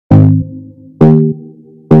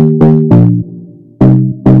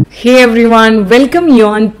Hey everyone, welcome you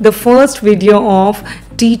on the first video of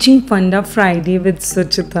Teaching Funda Friday with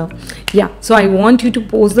Suchita. Yeah, so I want you to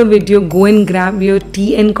pause the video, go and grab your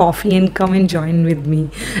tea and coffee and come and join with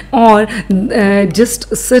me. Or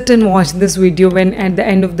just sit and watch this video when at the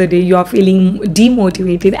end of the day you are feeling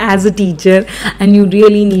demotivated as a teacher and you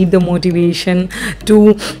really need the motivation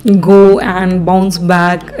to go and bounce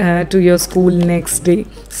back to your school next day.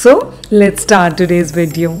 So let's start today's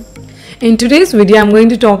video. In today's video, I'm going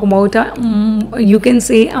to talk about you can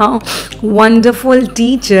say a wonderful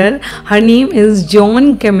teacher. Her name is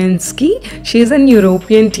John Kaminsky. She's a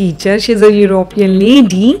European teacher. She's a European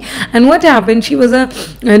lady. And what happened? She was a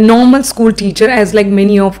normal school teacher, as like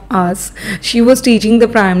many of us. She was teaching the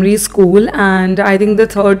primary school, and I think the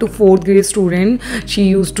 3rd to 4th grade student she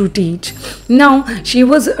used to teach. Now she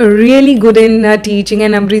was really good in teaching,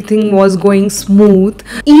 and everything was going smooth.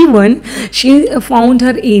 Even she found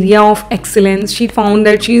her area of excellence. She found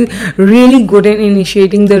that she's really good in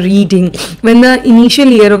initiating the reading. When the initial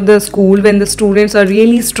year of the school, when the students are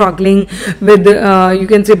really struggling with you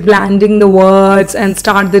can say blending the words and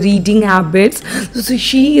start the reading habits, so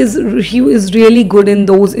she is really good in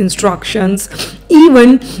those instructions.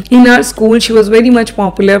 Even in our school, she was very much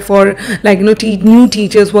popular for, like, new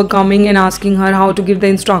teachers were coming and asking her how to give the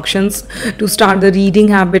instructions to start the reading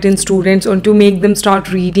habit in students or to make them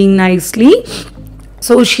start reading nicely.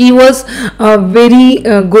 So she was very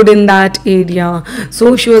good in that area.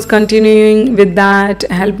 So she was continuing with that,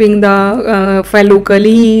 helping the fellow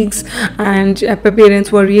colleagues, and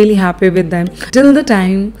parents were really happy with them. Till the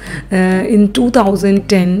time in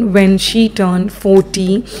 2010 when she turned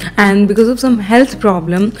 40, and because of some health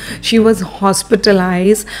problem she was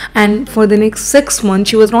hospitalized, and for the next 6 months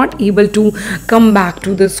she was not able to come back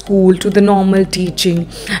to the school, to the normal teaching.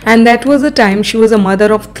 And that was the time she was a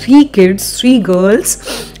mother of 3 kids, 3 girls.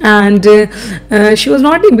 And she was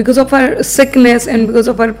not, because of her sickness and because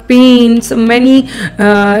of her pain, so many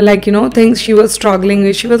things she was struggling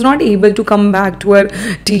with, she was not able to come back to her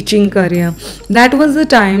teaching career. That was the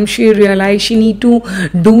time she realized she need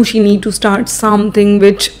to start something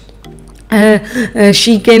which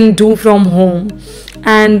she can do from home.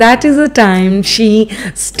 And that is the time she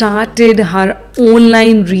started her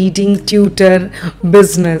online reading tutor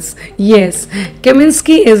business. Yes,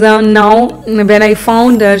 Kaminsky is now, when I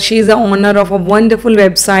found her, she is the owner of a wonderful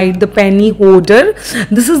website, the Penny Hoarder.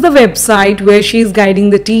 This is the website where she is guiding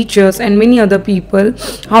the teachers and many other people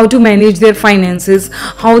how to manage their finances,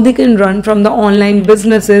 how they can run from the online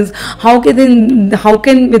businesses, how can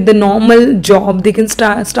with the normal job they can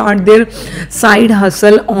start their side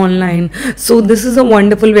hustle online. So this is a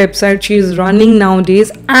wonderful website she is running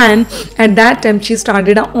nowadays, and at that time she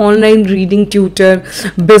started an online reading tutor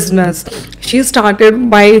business. She started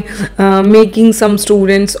by making some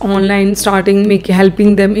students online,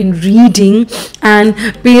 helping them in reading, and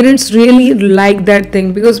parents really like that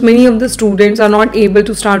thing, because many of the students are not able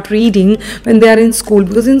to start reading when they are in school,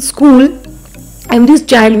 because in school every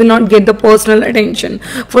child will not get the personal attention.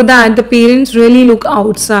 For that, the parents really look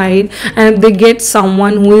outside, and they get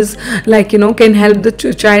someone who is can help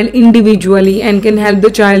the child individually and can help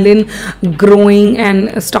the child in growing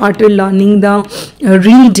and started learning the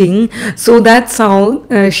reading. So that's how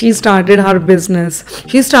she started her business.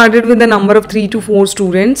 She started with a number of 3 to 4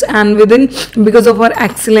 students, and because of her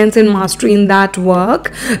excellence and mastery in that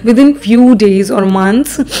work, within few days or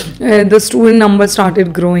months the student number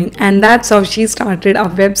started growing. And that's how she started a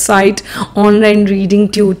website, online reading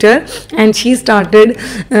tutor, and she started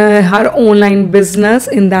her online business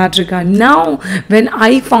in that regard. Now when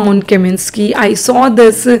I found Kaminsky, I saw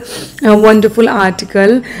this wonderful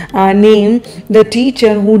article named "The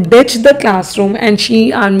Teacher Who Ditched the Classroom," and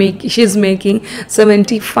she's making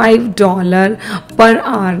 $75 per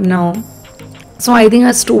hour now. So I think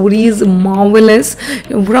her story is marvelous.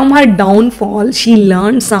 From her downfall, she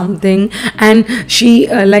learned something, and she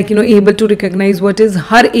able to recognize what is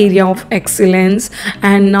her area of excellence,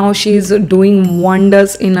 and now she is doing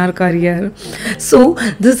wonders in her career. So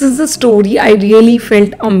this is the story. I really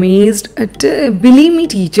felt amazed. Believe me,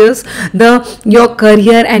 teachers, your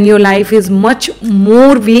career and your life is much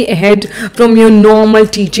more way ahead from your normal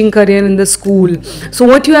teaching career in the school. So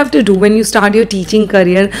what you have to do when you start your teaching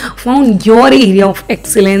career, found your area of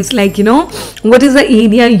excellence, what is the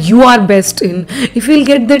area you are best in. If you'll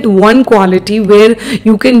get that one quality where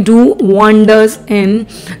you can do wonders in,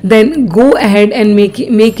 then go ahead and make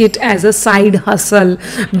it as a side hustle.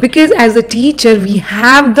 Because as a teacher we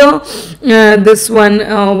have the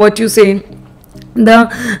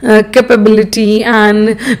the capability,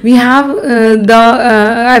 and we have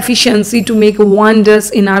the efficiency to make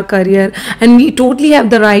wonders in our career, and we totally have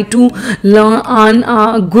the right to earn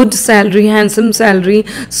a good salary, handsome salary.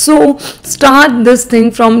 So start this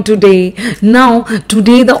thing from today. Now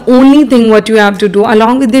today, the only thing what you have to do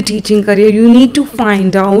along with the teaching career, you need to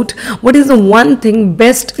find out what is the one thing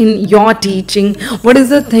best in your teaching, what is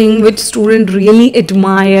the thing which student really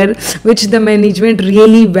admire, which the management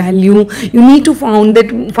really value. You need to find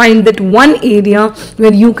that one area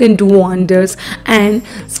where you can do wonders and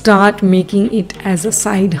start making it as a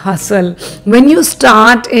side hustle. When you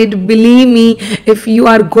start it, believe me, if you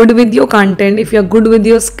are good with your content, if you are good with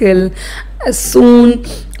your skill, soon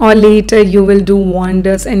or later you will do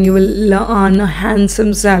wonders and you will earn a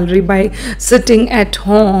handsome salary by sitting at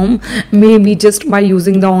home, maybe just by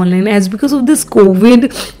using the online. As because of this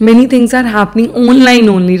COVID, many things are happening online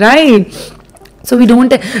only, right? So we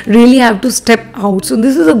don't really have to step out. So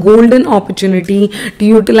this is a golden opportunity to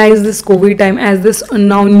utilize this COVID time, as this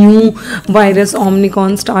now new virus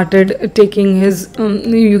Omicron started taking his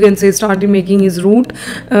you can say started making his route.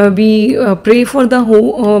 We pray for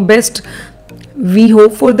the best, we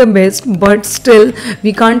hope for the best, but still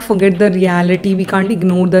we can't forget the reality, we can't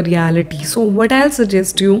ignore the reality. So what I'll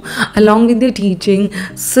suggest you, along with the teaching,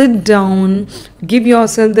 sit down, give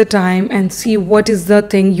yourself the time and see what is the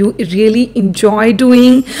thing you really enjoy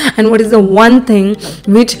doing, and what is the one thing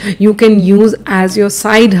which you can use as your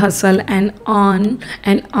side hustle and on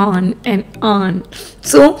and on and on.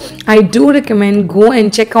 So I do recommend go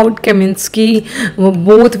and check out Kaminsky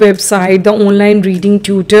both website, the online reading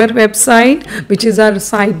tutor website, which is our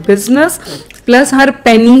side business, plus her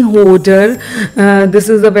penny hoarder. This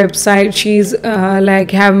is the website. She's like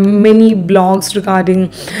have many blogs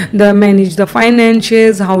regarding the manage the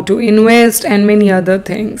finances, how to invest, and many other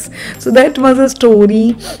things. So that was a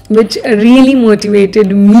story which really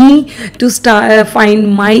motivated me to start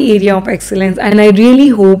find my area of excellence, and I really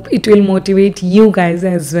hope it will motivate you guys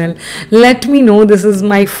as well. Let me know. This is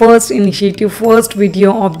my first initiative, first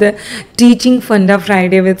video of the Teaching Funda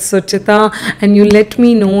Friday with Suchita, and you let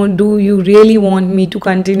me know, do you really want me to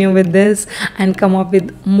continue with this and come up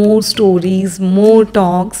with more stories, more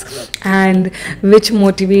talks, and which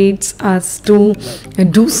motivates us to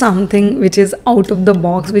do something which is out of the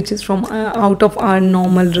box, which is from out of our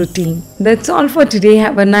normal routine. That's all for today.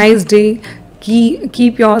 Have a nice day.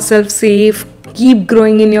 Keep yourself safe, keep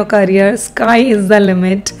growing in your career. Sky is the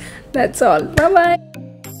limit. That's all. Bye bye.